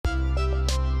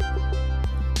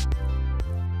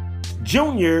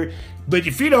Jr., but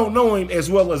if you don't know him as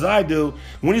well as I do,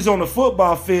 when he's on the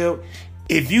football field,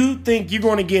 if you think you're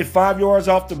going to get 5 yards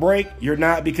off the break, you're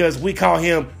not, because we call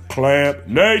him Clamp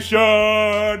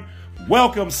Nation.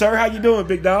 Welcome, sir. How you doing,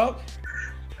 big dog?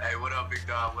 Hey, what up, big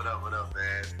dog? What up,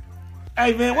 man?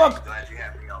 Hey, man, welcome. Glad you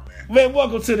had me on, man. Man,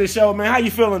 welcome to the show, man. How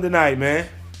you feeling tonight, man?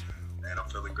 Man, I'm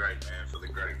feeling great, man.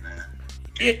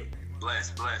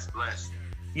 Blessed.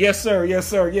 Yes, sir.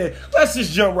 Yeah. Let's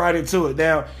just jump right into it.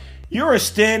 Now, you're a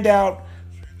standout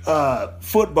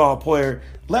football player.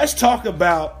 Let's talk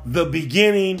about the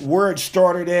beginning, where it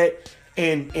started at,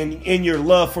 and your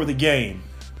love for the game.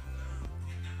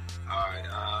 All right.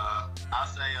 I'll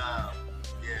say,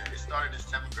 it started in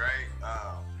 7th grade.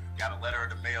 Got a letter in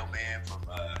the mail, man, from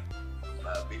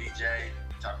BDJ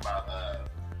talking about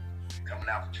coming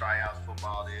out for tryouts,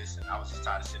 football, this, and I was just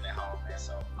tired of sitting at home, man.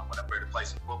 So I went up there to play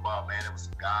some football, man. There was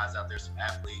some guys out there, some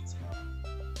athletes,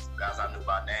 some guys I knew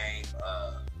by name,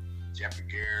 Jeffrey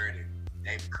Garrett and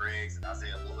David Craigs and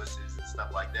Isaiah Lewis's and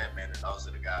stuff like that, man. And those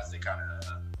are the guys that kind of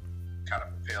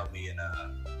propelled me and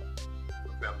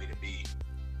propelled me to be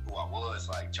who I was,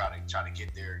 like trying to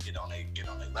get there, get on their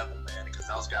level, man. Because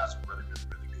those guys were really good,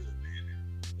 man.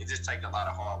 And it just takes a lot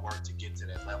of hard work to get to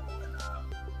that level. And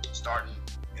starting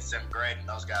in 7th grade, and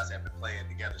those guys have been playing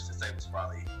together since they was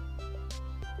probably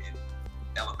in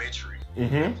elementary,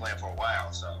 playing for a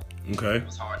while. So it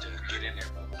was hard to get in there,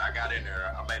 but when I got in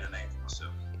there, I made a name for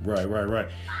myself. Right.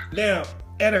 Now,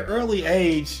 at an early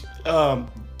age,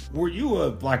 were you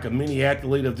like a mini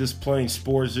athlete of just playing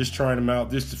sports, just trying them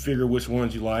out, just to figure which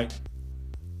ones you like?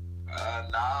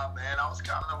 Nah, man, I was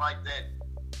kind of like that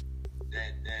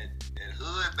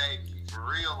hood baby, for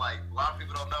real. Like, a lot of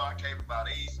people don't know, I came from out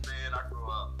east, man. I grew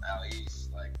up out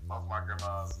east. Like, both my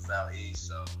grandmas was out east,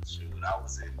 so shoot, I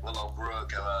was in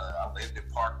Willowbrook. I lived in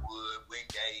Parkwood,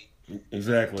 Wingate.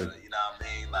 Exactly. You know what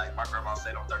I mean? Like, my grandma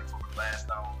stayed on 34th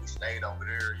Gladstone. We stayed over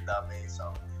there, you know what I mean?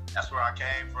 So that's where I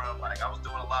came from. Like, I was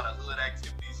doing a lot of hood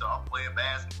activities. So I'm playing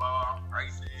basketball, I'm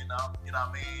racing, you know what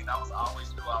I mean? I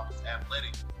always knew I was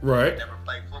athletic. Right. Never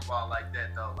played football like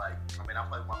that, though. Like, I mean, I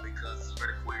played with my big cousins,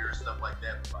 very queer and stuff like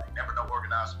that. But, like, never no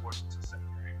organized sports until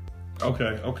 7th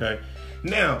grade. Okay.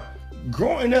 Now,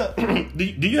 growing up, do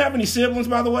you have any siblings,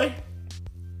 by the way?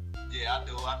 Yeah, I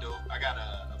do. I got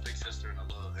a big sister and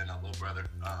a little brother.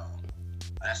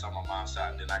 That's on my mom's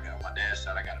side. And then I got on my dad's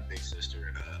side, I got a big sister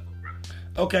and a little brother.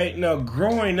 Okay, now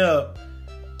growing up,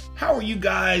 how are you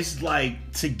guys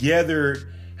like together?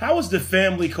 How was the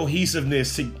family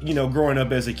cohesiveness, growing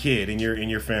up as a kid in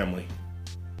your family?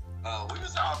 We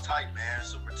was all tight, man,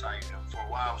 super tight. For a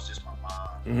while, it was just my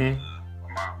mom. My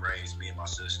mom raised me and my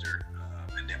sister,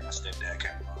 and then my stepdad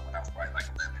came along when I was probably like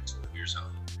 11, 12 years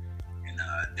old. And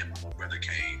then my little brother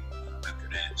came after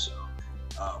that. So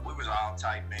we was all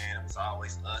tight, man. It was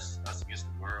always us against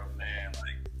the world, man.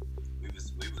 Like we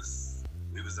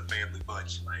was a family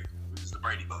bunch. Like we was the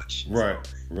Brady bunch. Right.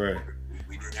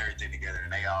 We did everything together,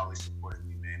 and they always supported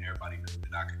me, man. Everybody knew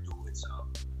that I could do it, so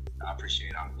I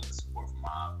appreciate all the support from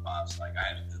my pops. Like I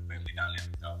had a good family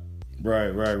dynamic, though.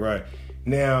 Right.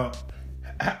 Now,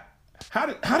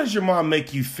 how does your mom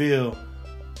make you feel,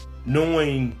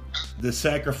 knowing the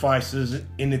sacrifices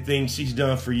and the things she's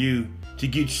done for you to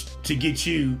get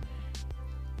you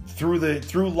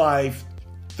through life,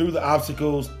 through the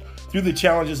obstacles, through the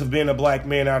challenges of being a black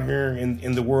man out here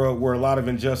in the world where a lot of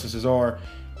injustices are?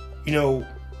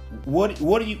 What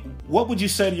would you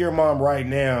say to your mom right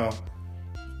now,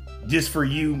 just for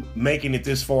you making it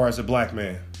this far as a black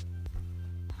man?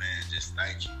 Man, just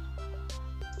thank you.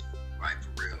 Like,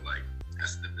 for real, like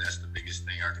that's the biggest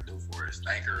thing I can do for her is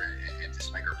thank her and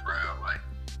just make her proud. Like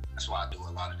that's why I do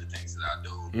a lot of the things that I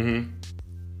do.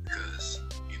 Because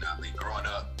I mean, growing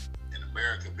up in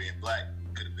America, being black,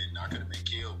 I could have been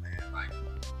killed, man. Like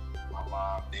my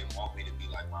mom didn't want me to be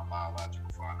like my biological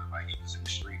father. Like he was in the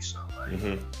streets, so like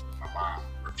my mom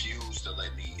refused to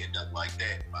let me end up like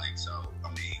that. Like so, I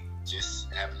mean,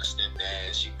 just having a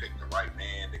stepdad, she picked the right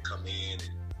man to come in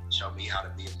and show me how to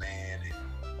be a man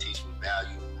and teach me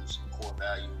values, core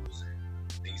values,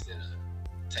 and things that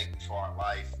take me far in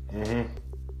life.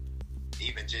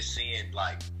 Even just seeing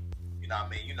like, I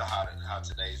mean, you know how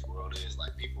today's world is.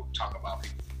 Like people talk about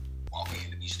people walking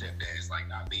in to be stepdads, like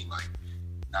not me. Like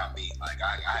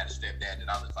I had a stepdad that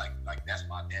I was like that's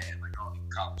my dad. Like I don't even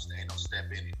call him step. Ain't no step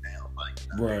in it now. Like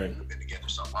right. We've been together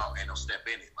so long, ain't no step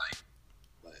in it. Like,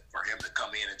 but for him to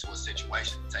come into a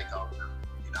situation to take over,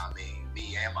 what I mean,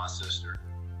 me and my sister,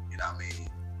 what I mean,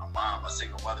 my mom, a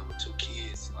single mother with 2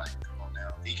 kids. Like, come on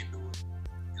now, he can do it.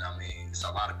 What I mean, it's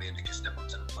a lot of men that can step up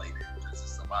to the plate because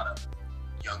it's a lot of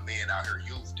young men out here,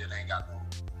 youth that ain't got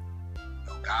no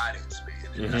guidance,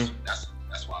 man. And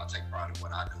that's why I take pride in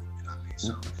what I do. You know what I mean?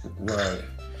 So right.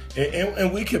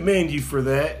 And we commend you for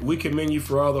that. We commend you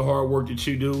for all the hard work that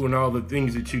you do and all the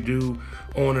things that you do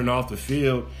on and off the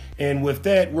field. And with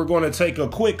that, we're going to take a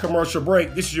quick commercial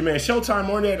break. This is your man Showtime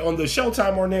Arnett on the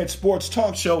Showtime Arnett Sports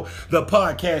Talk Show, the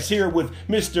podcast, here with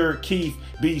Mr. Keith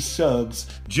B. Scuggs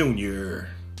Jr.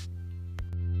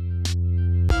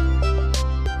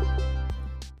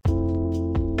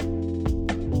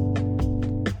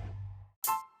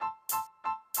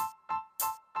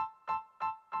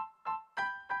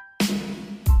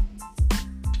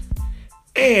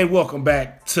 And welcome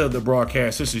back to the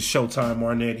broadcast. This is Showtime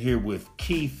Arnett here with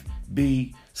Keith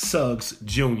B. Scuggs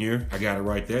Jr. I got it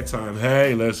right that time.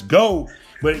 Hey, let's go.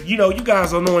 But, you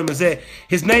guys don't know him as that.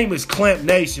 His name is Clamp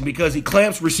Nation because he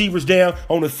clamps receivers down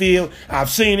on the field. I've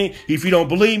seen it. If you don't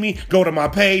believe me, go to my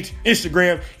page,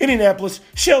 Instagram, Indianapolis,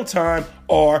 Showtime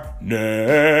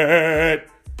Arnett.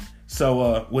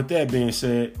 So, with that being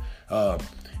said,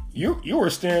 you were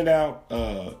a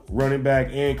standout running back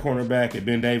and cornerback at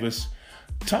Ben Davis.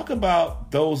 Talk about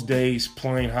those days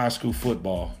playing high school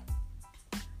football.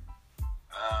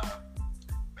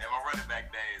 Man, my running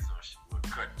back days were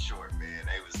cut short, man.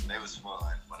 They was fun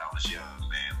when I was young,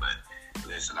 man. But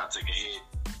listen, I took a hit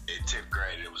in 10th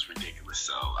grade. It was ridiculous,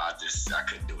 so I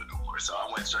couldn't do it no more. So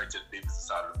I went straight to the defensive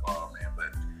side of the ball, man.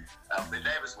 But Ben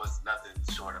Davis was nothing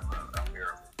short of a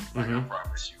miracle. Like, I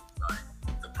promise you.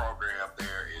 Like, the program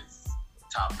there is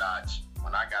top notch.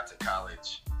 When I got to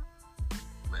college,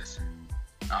 listen,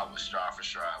 I was stride for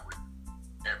stride with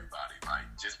everybody, like,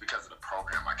 just because of the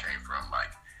program I came from.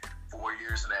 Like, 4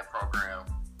 years in that program,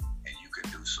 and you can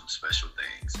do some special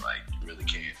things. Like, you really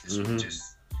can. This was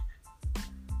just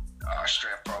our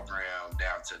strength program,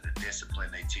 down to the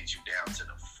discipline they teach you, down to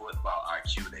the football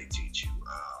IQ they teach you.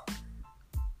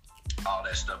 All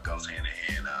that stuff goes hand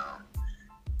in hand.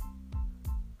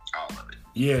 All of it.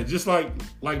 Yeah, just like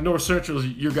North Central,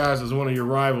 your guys is one of your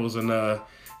rivals, and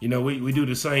we do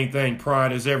the same thing.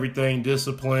 Pride is everything,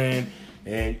 discipline,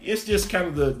 and it's just kind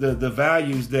of the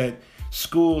values that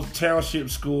schools, township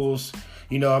schools,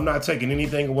 I'm not taking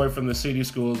anything away from the city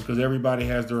schools because everybody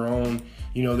has their own,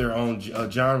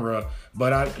 genre.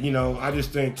 But I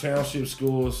just think township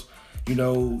schools,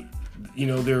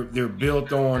 they're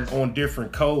built on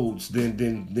different codes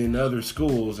than other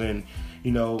schools, and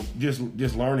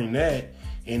just learning that,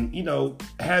 and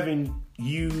having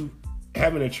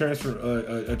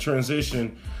a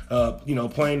transition,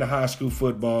 playing the high school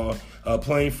football,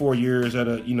 playing 4 years at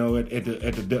the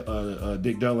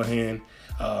Dick Dullahan,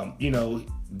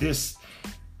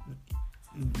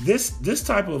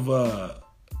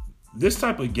 this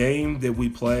type of game that we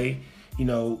play,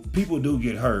 people do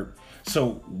get hurt.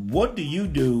 So what do you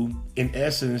do in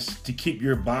essence to keep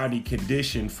your body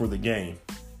conditioned for the game?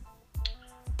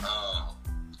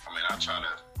 I try to.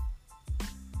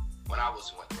 When I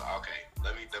was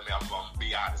I'm gonna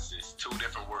be honest. It's two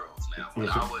different worlds now. When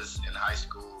I was in high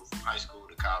school, from high school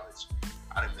to college,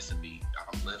 I didn't miss a beat.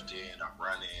 I'm lifting, I'm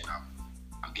running,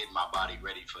 I'm getting my body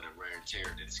ready for the wear and tear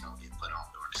that it's gonna get put on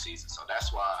during the season. So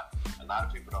that's why a lot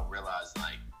of people don't realize,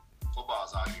 like, football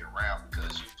is all year round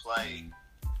because you play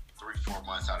 3-4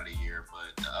 months out of the year,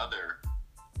 but the other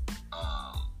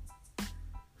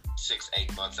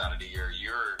 6-8 months out of the year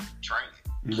you're training.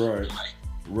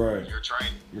 Right. You're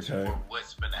training. Okay.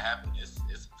 What's going to happen is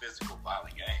it's a physical,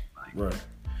 violent game. Like, right.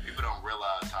 People don't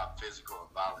realize how physical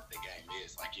and violent the game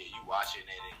is. Like, yeah, you watching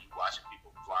it and you watching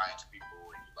people flying to people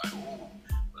and you're like, ooh.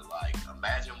 But, like,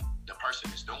 imagine the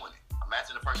person that's doing it.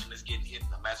 Imagine the person that's getting hit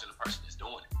and imagine the person that's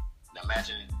doing it. And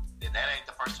imagine that ain't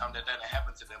the first time that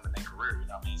happened to them in their career. You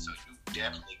know what I mean? So you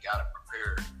definitely got to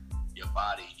prepare your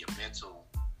body, your mental,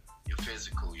 your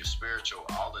physical, your spiritual,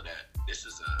 all of that. This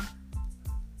is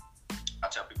I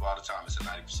tell people all the time, it's a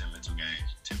 90% mental game,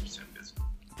 10% physical.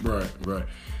 Right.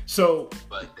 So,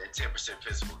 but that 10%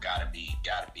 physical gotta be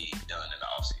done in the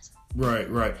offseason.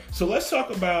 Right. So let's talk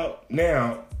about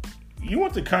now. You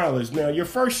went to college. Now, your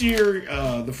first year,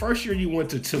 the first year you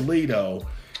went to Toledo.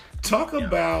 Talk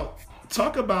about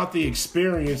the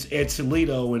experience at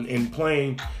Toledo and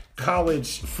playing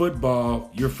college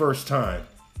football your first time.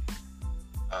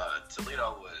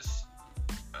 Toledo was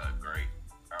great.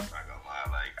 I'm not gonna lie.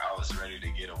 Like, I was ready to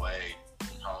get away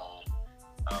from home,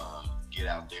 get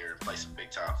out there and play some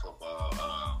big time football.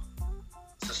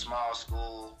 It's a small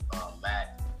school,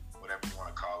 MAC, whatever you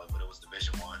want to call it, but it was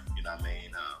Division I. You know what I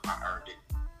mean? I earned it.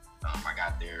 I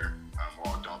got there,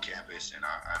 walked on campus, and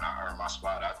I earned my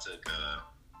spot. I took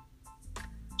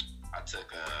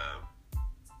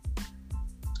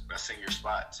a senior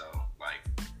spot, so, like,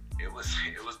 it was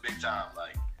big time.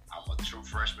 Like, I'm a true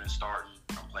freshman starting.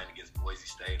 I'm playing against Boise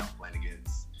State. I'm playing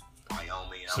against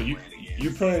Wyoming. So you're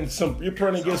playing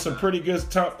against some pretty good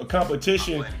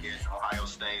competition. I'm playing against Ohio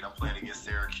State. I'm playing against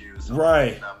Syracuse.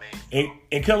 Right. You know what I mean?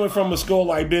 And coming from a school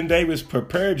like Ben Davis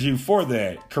prepared you for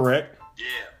that, correct?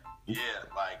 Yeah.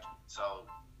 Like, so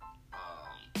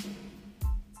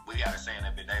we got a saying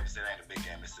that Ben Davis, it ain't a big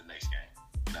game, it's the next game.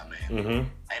 You know what I mean?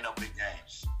 Mm-hmm. Ain't no big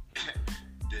games.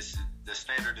 The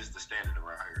standard is the standard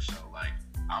around here. So like,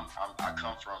 I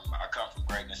come from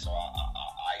greatness, so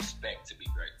I expect to be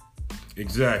great.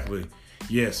 Exactly.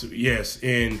 Yes.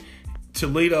 In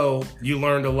Toledo, you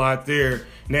learned a lot there.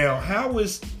 Now, how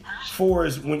is for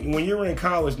as when you're in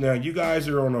college now, you guys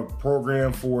are on a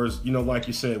program for as, like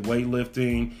you said,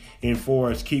 weightlifting and for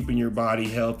as keeping your body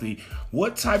healthy.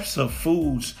 What types of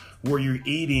foods were you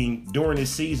eating during the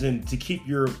season to keep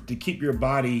your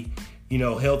body,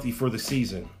 healthy for the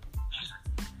season?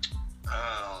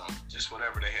 Just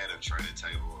whatever they had at the training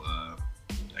table.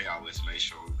 They always made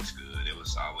sure it was good. It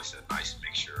was always a nice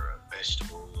mixture of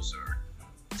vegetables or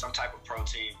some type of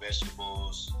protein,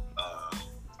 vegetables, a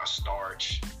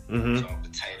starch, mm-hmm. so a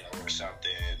potato or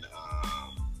something,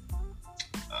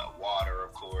 water,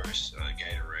 of course,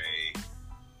 Gatorade,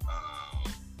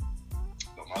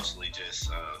 but mostly just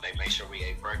they made sure we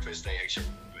ate breakfast. They made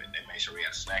sure we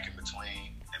had a snack in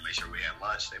between. They made sure we had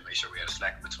lunch. They made sure we had a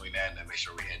snack in between that, and they made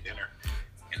sure we had dinner.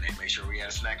 And they made sure we had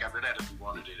a snack after that if we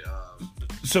wanted it.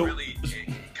 So really,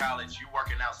 in college, you're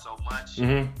working out so much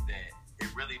mm-hmm. that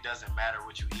it really doesn't matter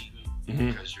what you're eating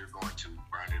mm-hmm. because you're going to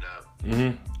burn it up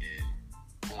mm-hmm. and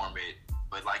form it.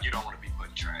 But like, you don't want to be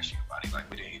putting trash in your body. Like,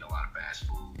 we didn't eat a lot of fast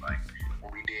food. Like,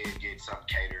 when we did get something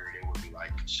catered, it would be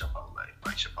like Chipotle. Like,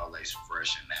 Chipotle's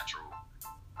fresh and natural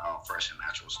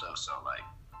stuff. So like,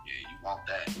 yeah, you want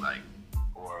that. Like,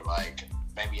 or like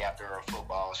maybe after a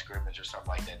football scrimmage or something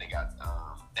like that, they got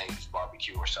Dave's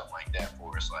barbecue or something like that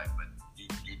for us. Like, but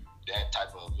you that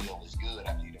type of meal is good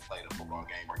after you played a football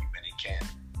game or you've been in camp.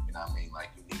 You know what I mean? Like,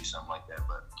 you need something like that.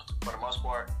 But for the most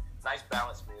part, nice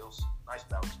balanced meals.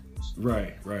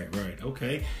 Right.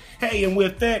 Okay. Hey, and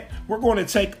with that, we're going to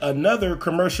take another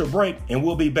commercial break, and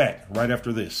we'll be back right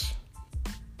after this.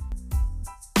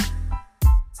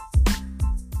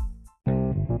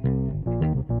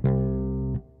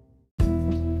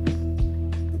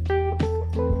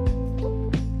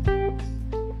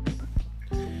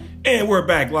 And we're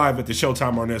back live at the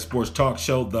Showtime Arnett Sports Talk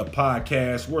Show, the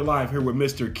podcast. We're live here with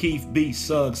Mr. Keith B.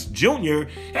 Scuggs Jr.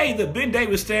 Hey, the Ben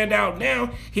Davis standout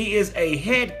now. He is a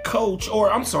head coach,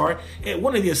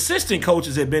 one of the assistant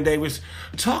coaches at Ben Davis.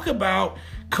 Talk about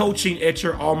coaching at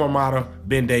your alma mater,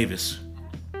 Ben Davis.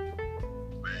 Man,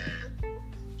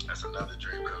 that's another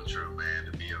dream come true, man,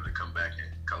 to be able to come back and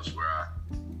coach where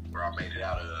I made it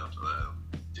out of.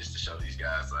 Just to show these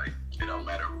guys, like, it don't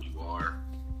matter who you are.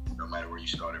 No matter where you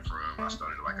started from, I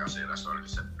started in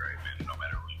 7th grade, man. And no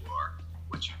matter who you are,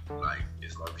 what you like,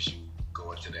 as long as you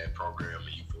go into that program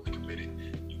and you fully committed,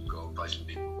 you can go play some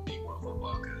D1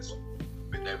 football. Because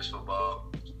Ben Davis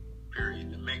football,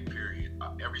 period, the MIC period,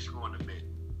 every school in the MIC.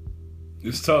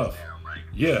 It's tough. Down, like,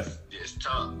 yeah. It's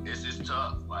tough. It's just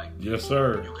tough. Like, yes,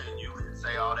 sir. You can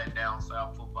say all that down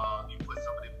south football. You put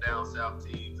some of them down south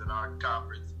teams in our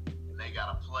conference, and they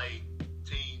gotta play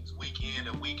teams week in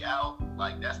and week out.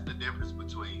 Like, that's the difference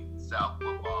between South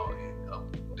football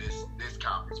and this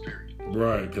conference period.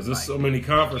 Right, because there's so many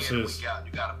conferences. You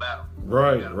got to battle.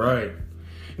 Right.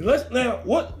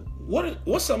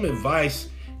 What's some advice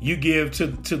you give to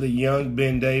the young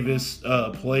Ben Davis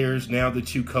players now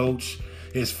that you coach,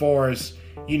 as far as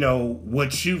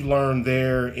what you've learned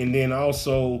there, and then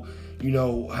also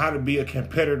how to be a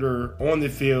competitor on the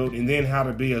field, and then how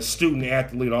to be a student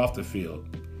athlete off the field?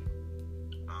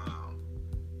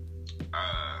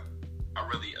 I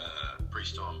really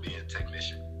preached on being a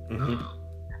technician, mm-hmm.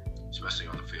 Especially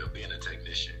on the field. Being a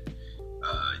technician,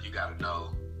 you got to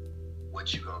know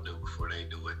what you're going to do before they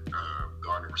do it.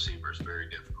 Guarding receiver is very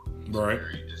difficult. Right.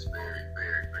 It's very,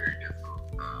 very, very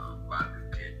difficult. A lot of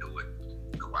people can't do it.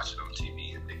 You can watch it on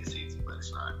TV and think it's easy, but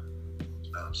it's not.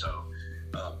 So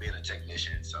being a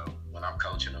technician, so when I'm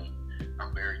coaching them,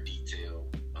 I'm very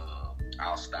detailed.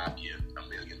 I'll stop you a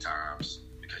million times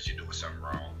because you're doing something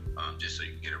wrong, just so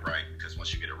you can get it right. Because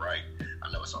once you get it right, I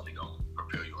know it's only going to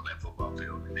propel you on that football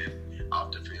field. And then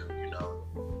off the field,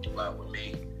 like with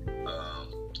me,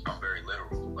 I'm very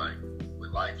literal, like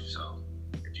with life. So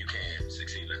if you can't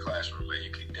succeed in the classroom, man,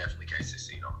 you definitely can't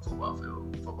succeed on the football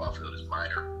field. Football field is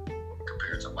minor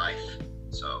compared to life.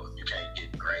 So if you can't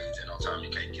get grades in on time, you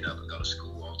can't get up and go to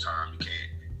school on time, you can't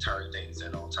turn things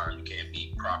in on time, you can't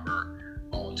meet proper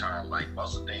on time. Like,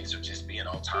 most of the things are just being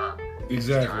on time.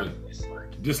 Exactly.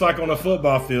 Just like on a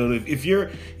football field, if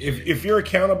you're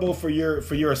accountable for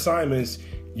your assignments,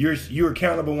 you're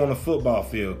accountable on a football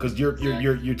field, because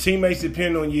your teammates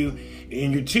depend on you,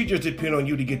 and your teachers depend on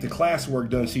you to get the classwork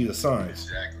done to your assignments.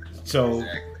 Exactly. So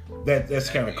that's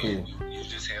kind of cool. You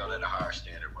just held at a higher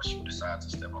standard once you decide to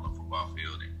step on the football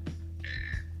field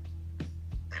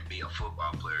and be a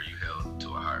football player. You held to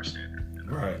a higher standard.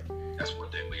 Right. That's one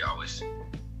thing we hold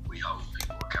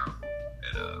people accountable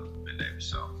at Davis.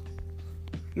 So.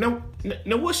 Now,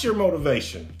 what's your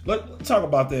motivation? Let's talk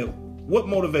about that. What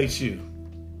motivates you?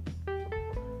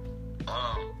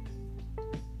 I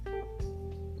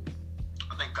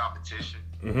think competition.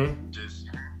 Mm-hmm. Just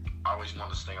always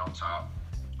want to stay on top.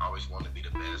 Always want to be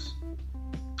the best.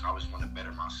 Always want to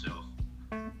better myself.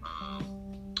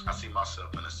 I see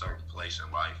myself in a certain place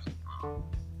in life.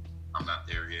 I'm not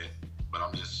there yet, but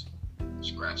I'm just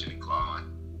scratching and clawing,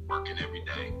 working every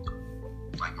day.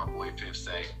 Like my boy Pip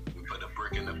say, we put a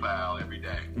brick in the pile every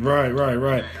day. Right. And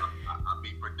I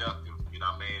be productive, you know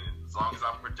what I mean? And as long as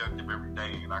I'm productive every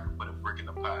day and I can put a brick in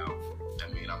the pile,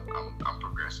 I mean, I'm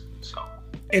progressing. So.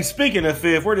 And speaking of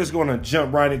Fifth, we're just going to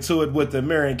jump right into it with the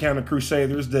Marion County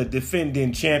Crusaders, the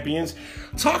defending champions.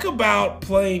 Talk about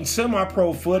playing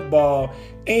semi-pro football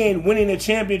and winning a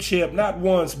championship not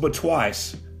once but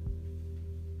twice.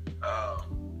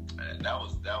 That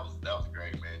was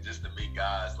great, man. Just to meet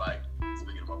guys like,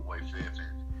 speaking of my boy Fifth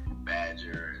and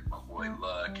Badger and my boy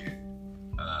Luck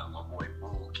and my boy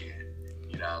Book,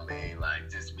 and you know what I mean, like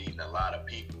just meeting a lot of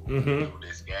people through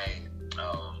this game.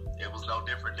 It was no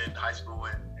different than high school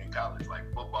and college. Like,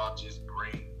 football just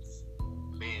brings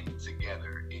men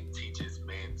together. It teaches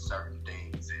men certain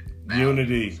things and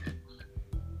unity,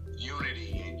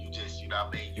 and you just, you know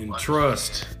what I mean, and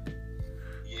trust.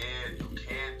 Yeah, you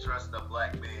can trust a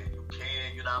black man. You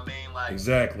can, you know what I mean, like,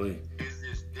 exactly. It's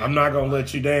just I'm not gonna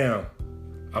let you down.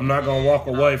 I'm not gonna walk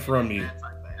away from you. That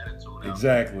type of attitude.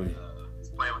 Exactly.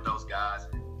 Just playing with those guys,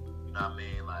 and, you know what I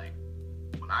mean, like,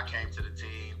 when I came to the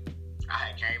team, I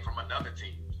had came from another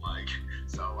team, like,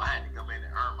 so I had to come in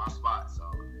and earn my spot. So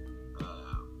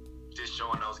just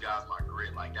showing those guys my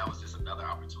grit, like, that was just another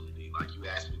opportunity. Like, you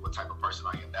asked me what type of person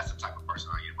I am, that's the type of person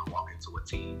I am. I walk into a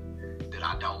team that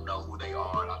I don't know who they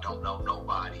are, and I don't know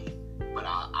nobody, but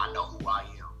I know who I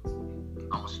am.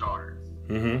 I'm a starter.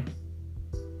 Prove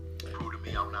to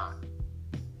me I'm not.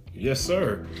 Yes,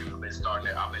 sir. I've been starting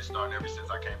ever since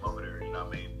I came over there. You know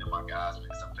what I mean? And my guys, man,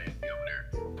 some family over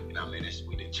there. You know what I mean?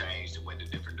 We didn't change and went a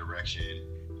different direction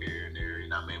here and there. You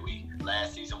know what I mean?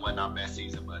 Last season wasn't our best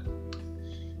season, but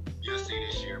you'll see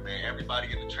this year, man.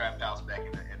 Everybody in the trap house back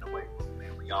in the weight room,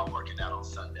 man. We all working out on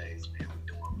Sundays, man.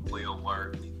 We doing field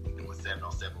work. We doing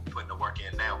 7-on-7. We're putting the work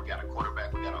in now. We got a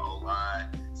quarterback. We got an O-line.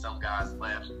 Some guys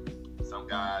left. Some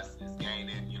guys is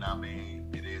gaining. You know what I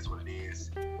mean? It is what it is.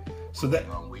 So that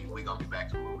we gonna be back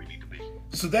to where we need to be.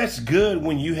 So that's good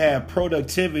when you have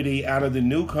productivity out of the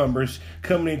newcomers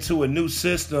coming into a new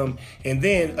system and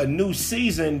then a new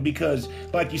season, because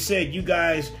like you said, you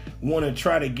guys want to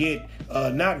try to get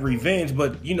not revenge,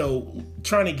 but you know,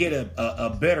 trying to get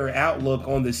a better outlook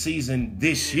on the season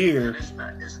this year. It's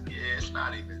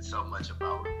not even so much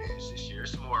about revenge this year.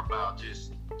 It's more about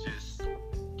just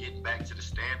getting back to the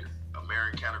standard of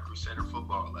Marion County Crusader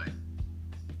football. Like,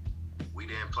 we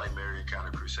didn't play Marion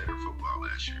County Crusader football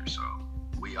last year, so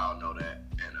we all know that.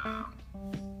 And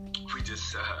we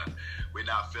just we're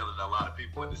not feeling a lot of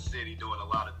people in the city doing a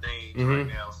lot of things right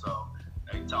now, so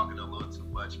they talking a little too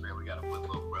much, man. We got to put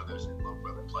little brothers in little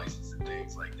brother places and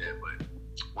things like that. But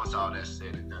once all that's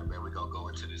said and done, man, we're going to go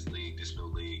into this new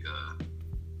league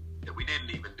that we didn't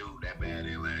even do that bad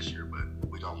in last year, but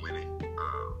we're going to win it.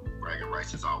 Bragging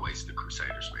rights is always the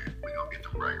Crusaders, man. We're going to get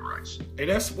them bragging rights. Hey,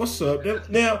 that's what's up.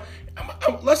 Now,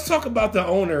 let's talk about the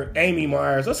owner, Amy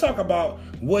Myers. Let's talk about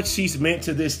what she's meant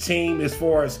to this team as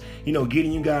far as, you know,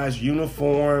 getting you guys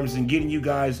uniforms and getting you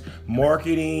guys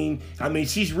marketing. I mean,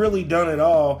 she's really done it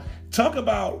all. Talk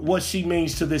about what she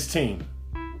means to this team.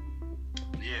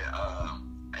 Yeah,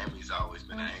 Amy's always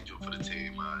been an angel for the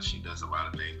team. She does a lot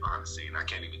of things behind the scene. I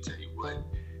can't even tell you what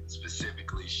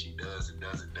specifically she does and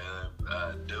doesn't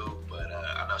do, but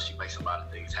I know she makes a lot of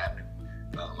things happen.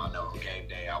 I know on game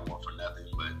day I want for nothing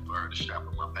but for her to strap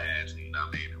on my pads, you know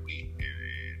what I mean?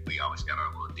 And we always got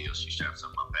our little deal. She straps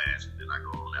on my pads and then I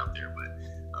go on out there,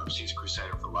 but she's a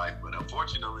Crusader for life. But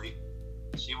unfortunately,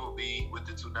 she will be with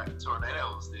the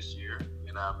Tornadoes this year,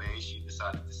 you know what I mean? She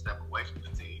decided to step away from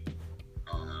the team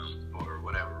for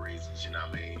whatever reasons, you know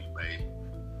what I mean?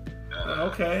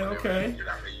 Okay. You know what I mean?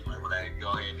 You might want to go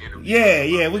ahead and interview.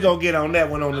 Yeah, we're going to get on that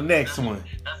one on the next one.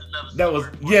 That's another that story.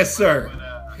 Was, yes, sir. But,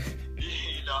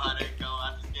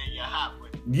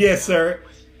 Yes, sir.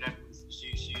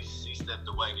 She stepped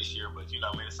away this year, but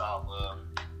it's all love.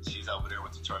 She's over there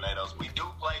with the Tornadoes. We do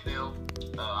play them,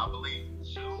 I believe,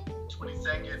 June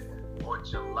 22nd or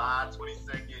July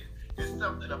 22nd. It's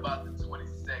something about the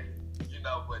 22nd,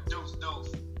 but Deuce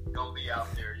gonna be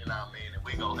out there, and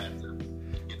we gonna have to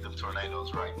get them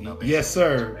Tornadoes right. Yes,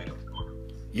 sir.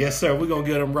 Yes, sir. We're gonna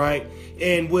get them right.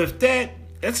 And with that,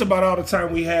 that's about all the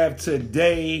time we have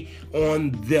today on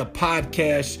the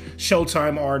podcast,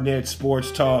 Showtime Arnett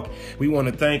Sports Talk. We want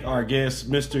to thank our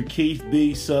guest, Mr. Keith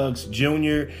B. Scuggs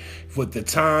Jr., with the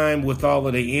time, with all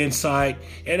of the insight.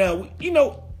 And,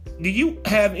 do you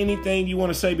have anything you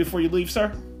want to say before you leave,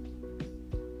 sir?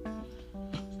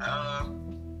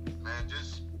 Man,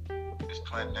 just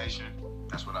Plant Nation.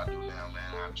 That's what I do now,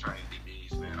 man. I train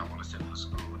DBs, man. I want to send them to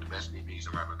school with the best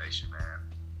DBs around the nation, man.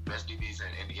 Best DBs in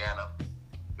Indiana.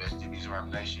 Best DBs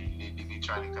around the nation. You need DB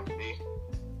training, come to me.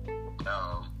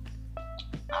 I'll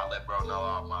let bro know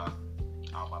all my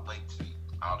links and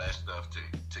all that stuff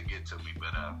to get to me.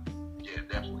 But yeah,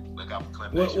 definitely look out for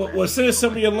Clem Nation. Well, send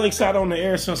some of your links out on the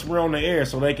air since we're on the air,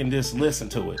 so they can just listen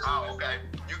to it. Oh, okay.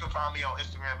 You can find me on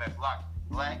Instagram at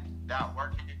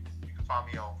black.working. You can find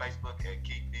me on Facebook at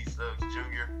Keith B. Scuggs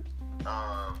Jr.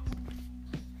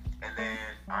 And then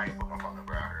I ain't put my phone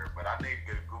number out here, but I need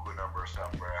to get a Google number or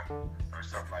something, bro, or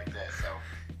something like that. So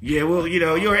yeah, well,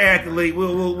 you're an athlete.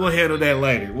 We'll handle that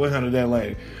later.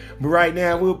 But right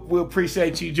now, we'll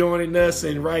appreciate you joining us.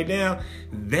 And right now,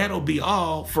 that'll be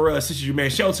all for us. This is your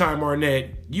man, Showtime Arnett.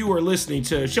 You are listening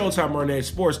to Showtime Arnett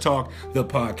Sports Talk, the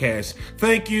podcast.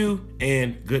 Thank you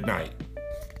and good night.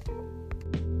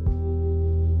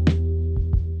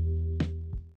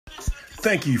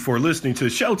 Thank you for listening to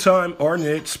Showtime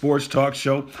Arnett Sports Talk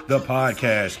Show, the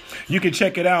podcast. You can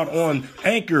check it out on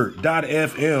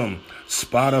Anchor.fm,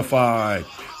 Spotify,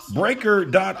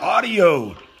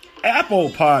 Breaker.audio, Apple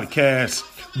Podcasts,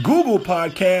 Google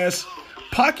Podcasts,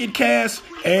 Pocket Casts,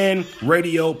 and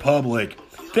Radio Public.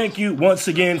 Thank you once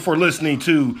again for listening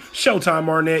to Showtime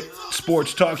Arnett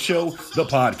Sports Talk Show, the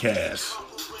podcast.